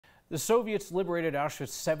The Soviets liberated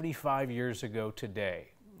Auschwitz 75 years ago today.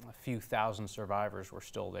 A few thousand survivors were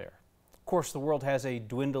still there. Of course, the world has a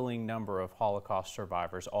dwindling number of Holocaust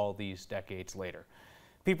survivors all these decades later.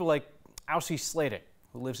 People like Aussie Sladek,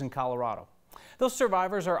 who lives in Colorado. Those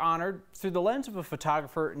survivors are honored through the lens of a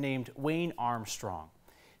photographer named Wayne Armstrong.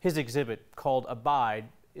 His exhibit, called Abide,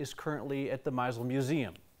 is currently at the Mizel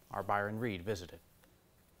Museum. Our Byron Reed visited.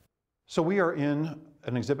 So we are in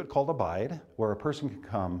an exhibit called Abide, where a person can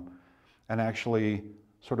come and actually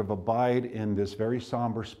sort of abide in this very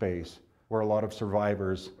somber space where a lot of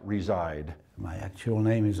survivors reside. My actual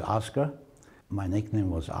name is Oscar. My nickname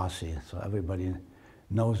was Aussie, so everybody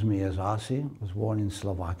knows me as Aussie. I was born in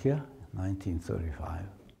Slovakia in 1935.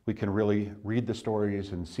 We can really read the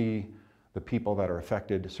stories and see the people that are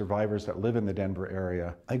affected, survivors that live in the Denver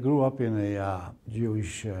area. I grew up in a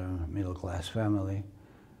Jewish middle-class family.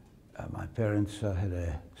 My parents had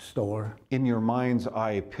a store. In your mind's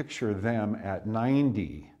eye, picture them at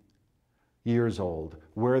 90 years old,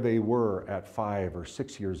 where they were at 5 or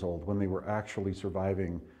 6 years old when they were actually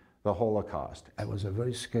surviving the Holocaust. I was a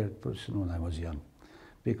very scared person when I was young,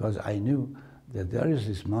 because I knew that there is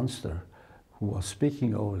this monster who was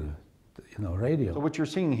speaking over the radio. So what you're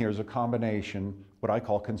seeing here is a combination, what I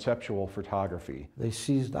call conceptual photography. They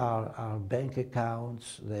seized our bank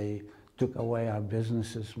accounts, they took away our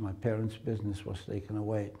businesses. My parents' business was taken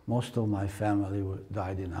away. Most of my family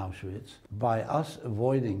died in Auschwitz. By us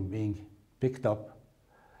avoiding being picked up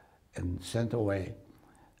and sent away,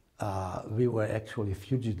 we were actually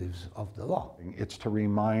fugitives of the law. It's to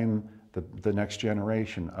remind the next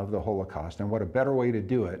generation of the Holocaust, and what a better way to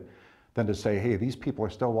do it than to say, hey, these people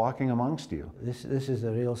are still walking amongst you. This is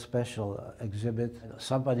a real special exhibit.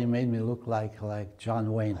 Somebody made me look like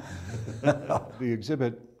John Wayne. The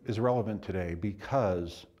exhibit is relevant today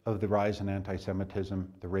because of the rise in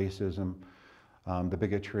anti-Semitism, the racism, the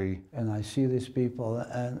bigotry. And I see these people,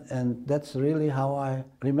 and that's really how I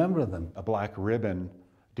remember them. A black ribbon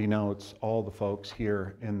denotes all the folks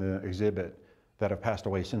here in the exhibit that have passed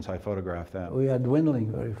away since I photographed them. We are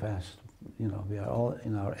dwindling very fast. You know, we are all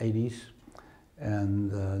in our 80s,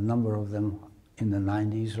 and a number of them in the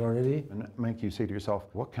 90s already. And make you say to yourself,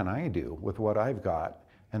 what can I do with what I've got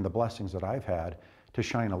and the blessings that I've had to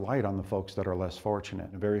shine a light on the folks that are less fortunate?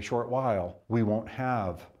 In a very short while, we won't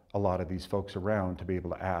have a lot of these folks around to be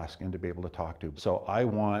able to ask and to be able to talk to. So I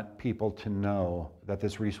want people to know that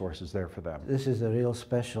this resource is there for them. This is a real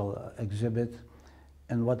special exhibit,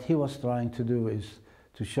 and what he was trying to do is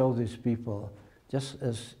to show these people just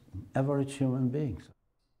as average human beings.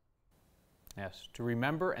 Yes, to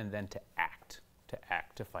remember and then to act,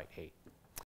 to fight hate.